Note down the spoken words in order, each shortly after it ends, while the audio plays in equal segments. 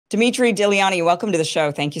Dimitri Dilani, welcome to the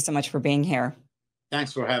show. Thank you so much for being here.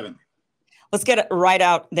 Thanks for having me. Let's get right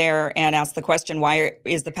out there and ask the question, why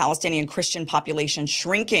is the Palestinian Christian population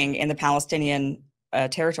shrinking in the Palestinian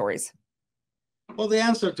territories? Well, the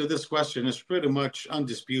answer to this question is pretty much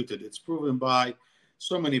undisputed. It's proven by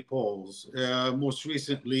so many polls. Most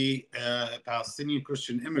recently, Palestinian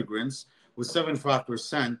Christian immigrants, with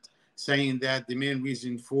 75% saying that the main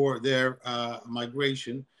reason for their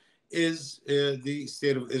migration is the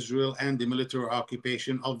state of Israel and the military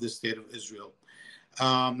occupation of the state of Israel.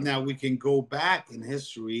 Now, we can go back in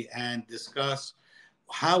history and discuss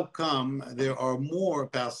how come there are more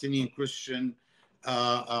Palestinian Christian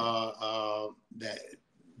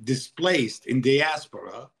displaced in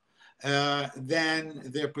diaspora than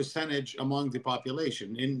their percentage among the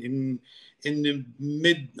population. In the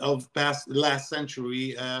mid of last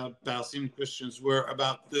century, Palestinian Christians were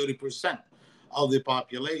about 30% of the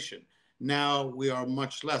population. Now we are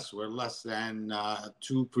much less. We're less than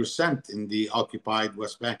 2% in the occupied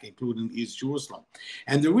West Bank, including East Jerusalem.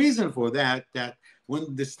 And the reason for that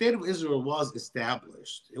when the state of Israel was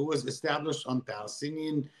established, it was established on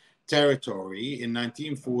Palestinian territory in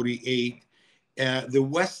 1948. The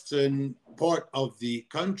western part of the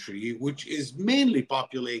country, which is mainly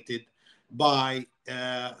populated by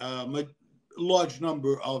a large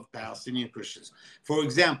number of Palestinian Christians. For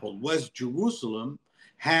example, West Jerusalem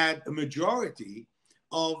had a majority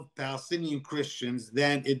of Palestinian Christians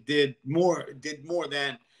than it did more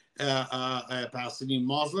than Palestinian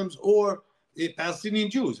Muslims or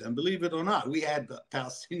Palestinian Jews. And believe it or not, we had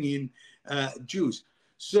Palestinian Jews.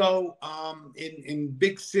 So in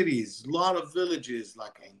big cities, a lot of villages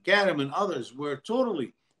like Ein Kerem and others were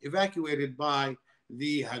totally evacuated by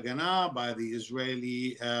the Haganah, by the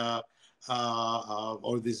Israeli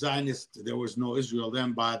or the Zionist, there was no Israel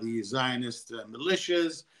then, by the Zionist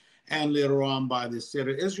militias, and later on by the state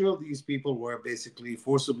of Israel. These people were basically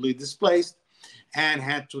forcibly displaced and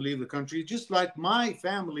had to leave the country, just like my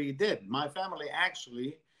family did. My family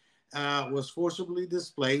actually was forcibly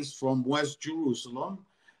displaced from West Jerusalem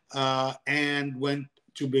and went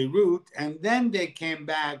to Beirut, and then they came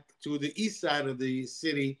back to the east side of the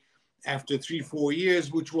city after 3-4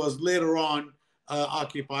 years, which was later on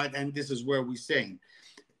occupied, and this is where we're saying.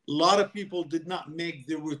 A lot of people did not make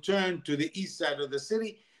the return to the east side of the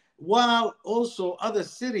city, while also other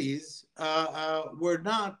cities were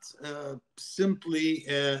not simply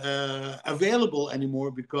available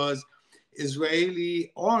anymore, because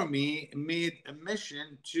Israeli army made a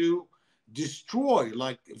mission to destroy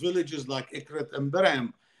like villages like Ikrit and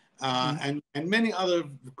Berem and many other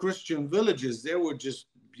Christian villages. They were just,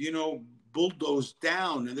 bulldozed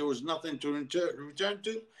down, and there was nothing to return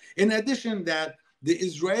to. In addition, that the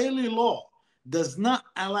Israeli law does not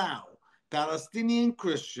allow Palestinian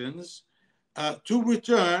Christians to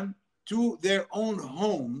return to their own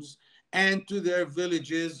homes and to their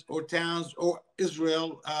villages or towns or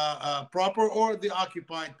Israel proper or the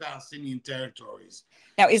occupied Palestinian territories.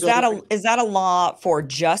 Now, is that a law for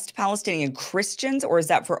just Palestinian Christians, or is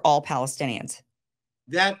that for all Palestinians?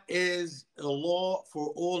 That is a law for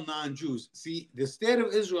all non-Jews. See, the state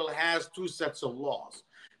of Israel has two sets of laws.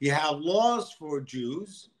 You have laws for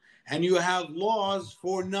Jews, and you have laws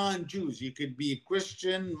for non-Jews. You could be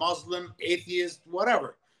Christian, Muslim, atheist,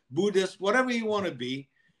 whatever, Buddhist, whatever you want to be.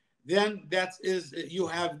 Then you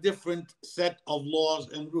have different set of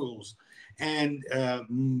laws and rules. And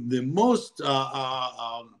the most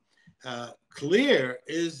clear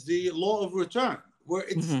is the law of return, where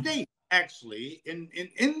it states actually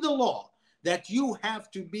in the law that you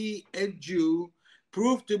have to be a Jew,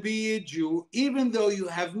 prove to be a Jew, even though you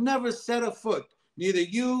have never set a foot, neither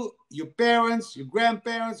you, your parents, your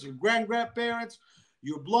grandparents, your grandparents,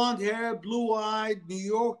 your blonde hair, blue-eyed New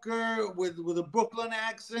Yorker with a Brooklyn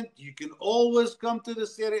accent. You can always come to the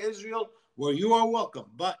state of Israel where you are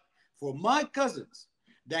welcome. But for my cousins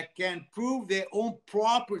that can prove their own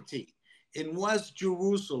property in West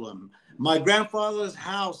Jerusalem, my grandfather's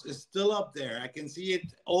house is still up there. I can see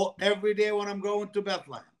it every day when I'm going to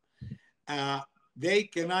Bethlehem. They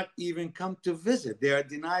cannot even come to visit. They are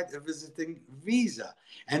denied a visiting visa.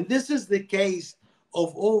 And this is the case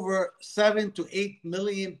of over 7 to 8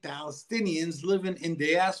 million Palestinians living in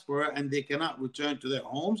diaspora, and they cannot return to their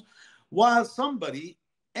homes, while somebody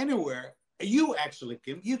anywhere, you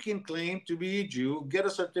can claim to be a Jew, get a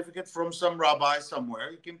certificate from some rabbi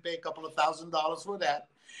somewhere. You can pay a couple of $1,000s for that,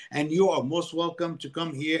 and you are most welcome to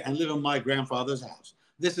come here and live in my grandfather's house.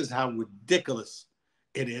 This is how ridiculous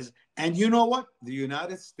it is. And you know what? The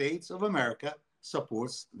United States of America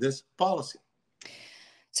supports this policy.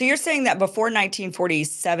 So you're saying that before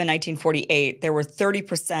 1947, 1948, there were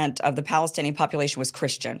 30% of the Palestinian population was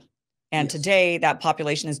Christian. And Yes. today that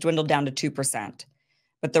population has dwindled down to 2%.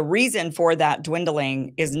 But the reason for that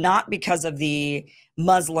dwindling is not because of the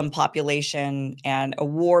Muslim population and a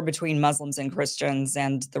war between Muslims and Christians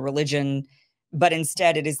and the religion, but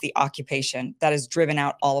instead it is the occupation that has driven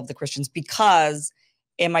out all of the Christians. Because,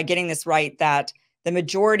 am I getting this right, that the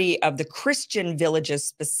majority of the Christian villages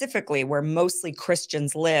specifically, where mostly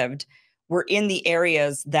Christians lived, were in the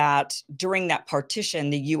areas that during that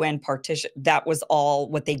partition, the UN partition, that was all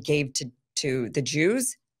what they gave to the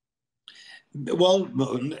Jews? Well,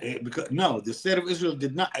 no, the state of Israel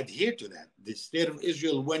did not adhere to that. The state of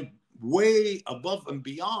Israel went way above and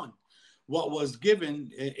beyond what was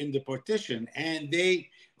given in the partition, and they,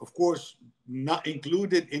 of course, not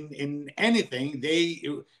included in anything. They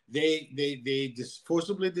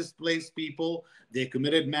forcibly displaced people. They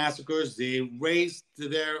committed massacres. They razed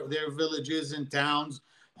their villages and towns,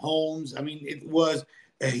 homes. I mean, it was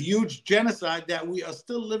a huge genocide that we are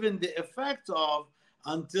still living the effects of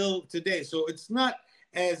until today. So it's not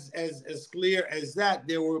as clear as that.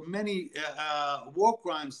 There were many war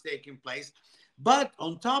crimes taking place. But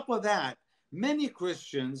on top of that, many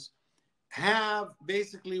Christians have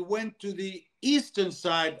basically went to the eastern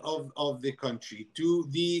side of the country, to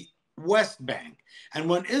the West Bank. And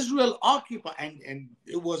when Israel occupied, and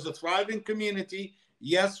it was a thriving community,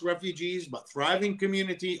 yes, refugees, but thriving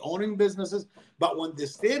community, owning businesses. But when the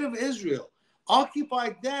state of Israel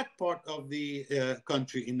occupied that part of the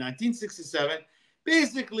country in 1967,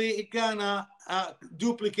 basically it kind of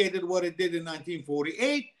duplicated what it did in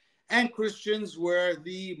 1948, and Christians were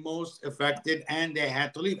the most affected and they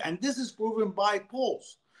had to leave. And this is proven by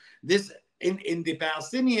polls. This in the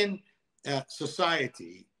Palestinian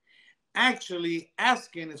society, actually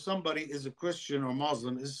asking if somebody is a Christian or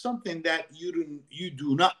Muslim is something that you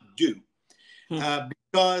do not do,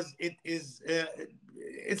 because it is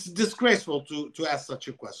it's disgraceful to ask such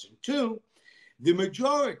a question. Two, the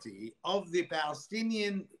majority of the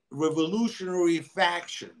Palestinian revolutionary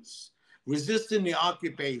factions resisting the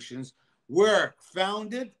occupations were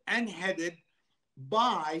founded and headed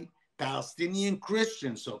by Palestinian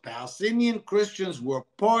Christians. So Palestinian Christians were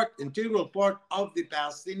integral part of the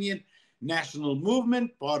Palestinian national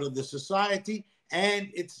movement, part of the society,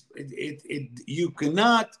 and you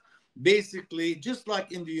cannot basically, just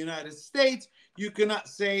like in the United States, you cannot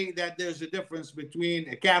say that there's a difference between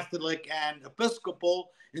a Catholic and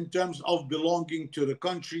Episcopal in terms of belonging to the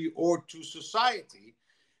country or to society.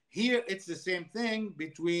 Here, it's the same thing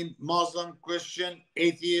between Muslim, Christian,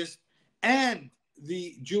 atheist, and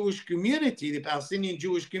the Jewish community, the Palestinian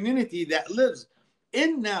Jewish community that lives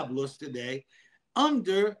in Nablus today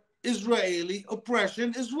under Israeli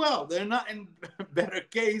oppression as well. They're not in a better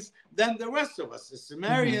case than the rest of us. The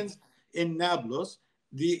Sumerians in Nablus,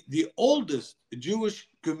 the oldest Jewish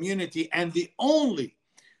community and the only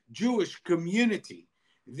Jewish community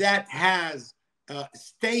that has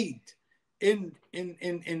stayed in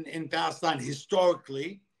Palestine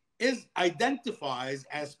historically, identifies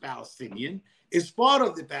as Palestinian, is part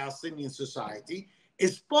of the Palestinian society,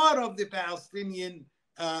 is part of the Palestinian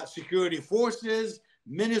security forces,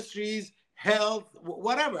 ministries, health,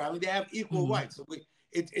 whatever. I mean, they have equal rights. So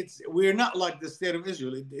we're not like the state of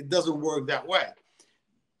Israel. It doesn't work that way.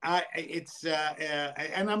 And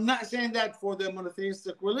I'm not saying that for the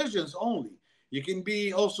monotheistic religions only. You can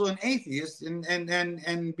be also an atheist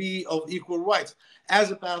and be of equal rights. As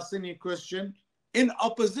a Palestinian Christian, in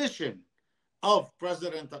opposition of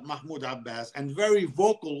President Mahmoud Abbas, and very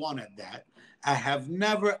vocal one at that, I have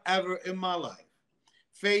never, ever in my life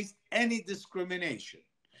faced any discrimination,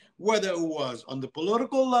 whether it was on the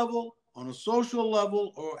political level, on a social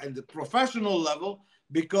level, or at the professional level,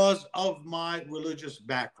 because of my religious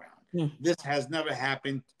background. This has never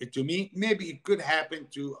happened to me. Maybe it could happen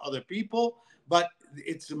to other people, but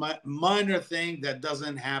it's a minor thing that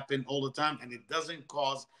doesn't happen all the time, and it doesn't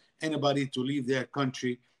cause anybody to leave their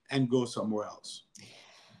country and go somewhere else.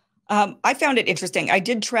 I found it interesting. I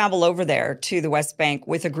did travel over there to the West Bank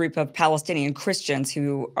with a group of Palestinian Christians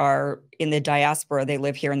who are in the diaspora. They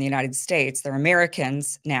live here in the United States. They're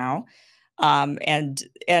Americans now. And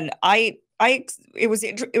it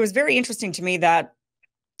was very interesting to me that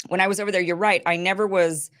when I was over there, you're right, I never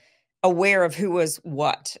was aware of who was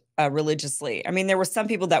what religiously. I mean, there were some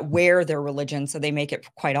people that wear their religion, so they make it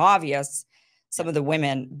quite obvious, some of the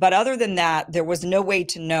women. But other than that, there was no way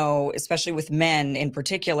to know, especially with men in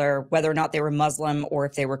particular, whether or not they were Muslim or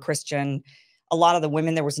if they were Christian. A lot of the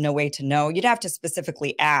women, there was no way to know. You'd have to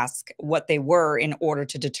specifically ask what they were in order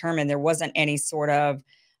to determine. There wasn't any sort of,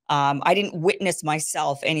 I didn't witness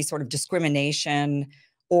myself any sort of discrimination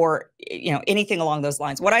or anything along those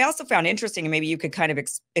lines. What I also found interesting, and maybe you could kind of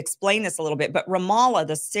explain this a little bit, but Ramallah,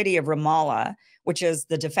 the city of Ramallah, which is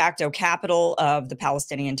the de facto capital of the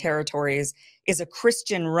Palestinian territories, is a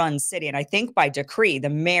Christian-run city. And I think by decree, the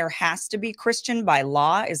mayor has to be Christian by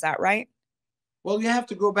law. Is that right? Well, you have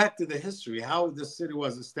to go back to the history, how this city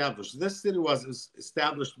was established. This city was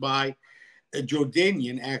established by a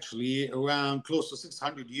Jordanian, actually, around close to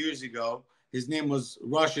 600 years ago. His name was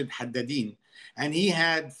Rashid Haddadin, and he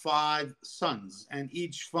had 5 sons, and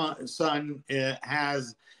each son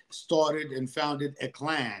has started and founded a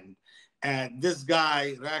clan. This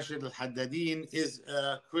guy, Rashid al-Haddadin, is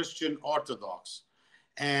Christian Orthodox.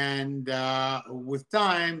 And with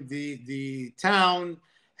time, the town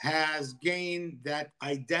has gained that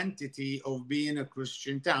identity of being a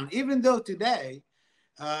Christian town, even though today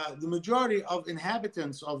the majority of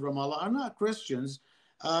inhabitants of Ramallah are not Christians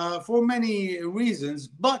for many reasons.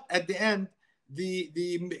 But at the end,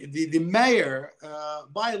 the mayor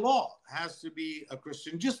by law has to be a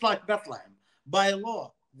Christian, just like Bethlehem. By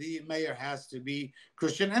law, the mayor has to be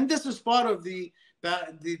Christian, and this is part of the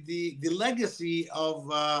legacy of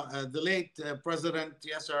the late President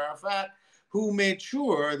Yasser Arafat, who made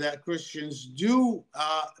sure that Christians do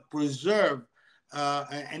preserve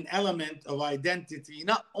an element of identity,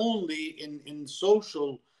 not only in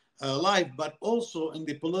social life, but also in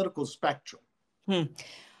the political spectrum.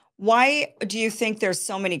 Why do you think there's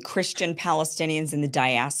so many Christian Palestinians in the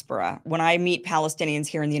diaspora? When I meet Palestinians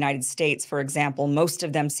here in the United States, for example, most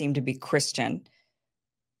of them seem to be Christian.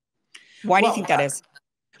 Why do you think that is?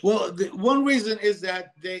 Well, one reason is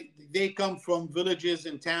that they come from villages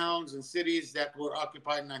and towns and cities that were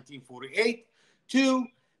occupied in 1948. 2,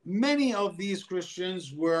 many of these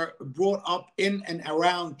Christians were brought up in and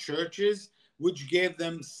around churches, which gave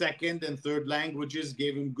them second and third languages,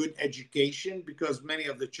 gave them good education, because many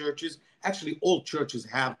of the churches, actually all churches,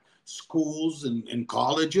 have schools and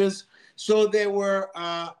colleges. So they were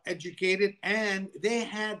educated, and they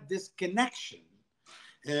had this connection,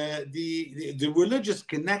 the religious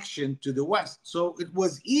connection to the West. So it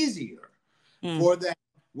was easier for them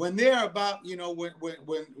when they're about,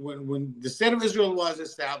 when the state of Israel was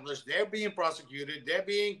established, they're being prosecuted, they're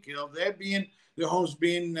being killed, their homes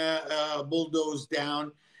being bulldozed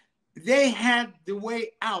down. They had the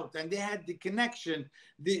way out, and they had the connection,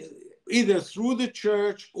 either through the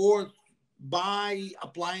church or by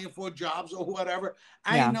applying for jobs or whatever.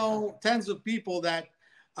 Yeah. I know tons of people that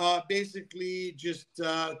basically just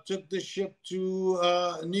took the ship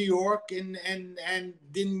to New York and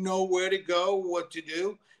didn't know where to go, what to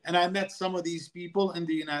do. And I met some of these people in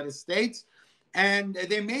the United States, and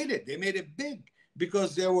they made it. They made it big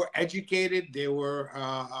because they were educated, they were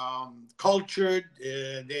cultured,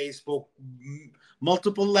 they spoke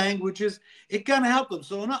multiple languages. It kind of helped them.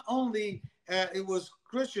 So not only it was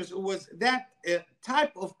Christians, it was that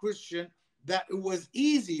type of Christian that it was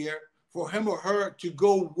easier for him or her to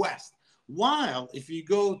go west. While if you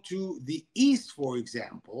go to the east, for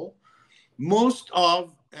example, most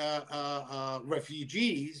of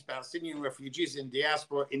refugees, Palestinian refugees in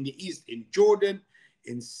diaspora in the east, in Jordan,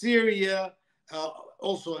 in Syria,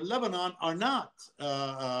 also in Lebanon, are not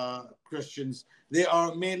Christians. They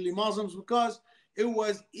are mainly Muslims, because it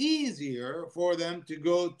was easier for them to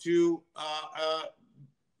go to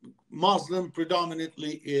Muslim predominant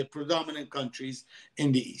countries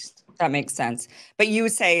in the East. That makes sense. But you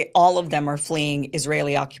would say all of them are fleeing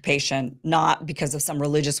Israeli occupation, not because of some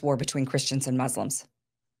religious war between Christians and Muslims.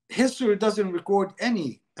 History doesn't record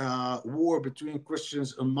any war between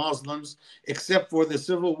Christians and Muslims, except for the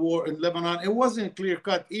civil war in Lebanon. It wasn't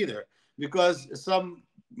clear-cut either, because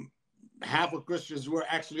half of Christians were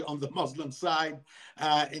actually on the Muslim side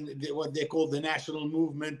in what they call the national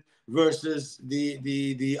movement, versus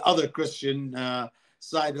the other Christian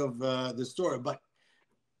side of the story. But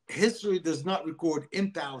history does not record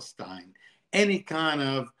in Palestine any kind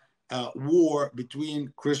of war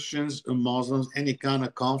between Christians and Muslims, any kind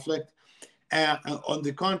of conflict. On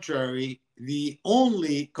the contrary, the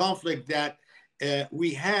only conflict that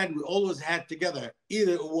we always had together,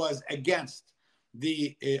 either it was against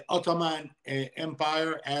the Ottoman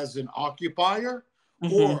Empire as an occupier,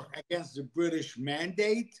 or against the British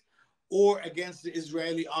mandate, or against the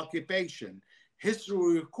Israeli occupation.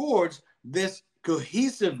 History records this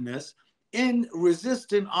cohesiveness in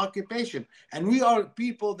resisting occupation. And we are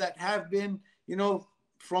people that have been,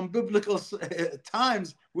 from biblical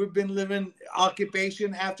times, we've been living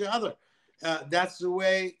occupation after other. That's the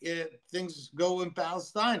way things go in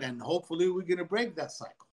Palestine, and hopefully we're going to break that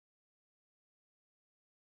cycle.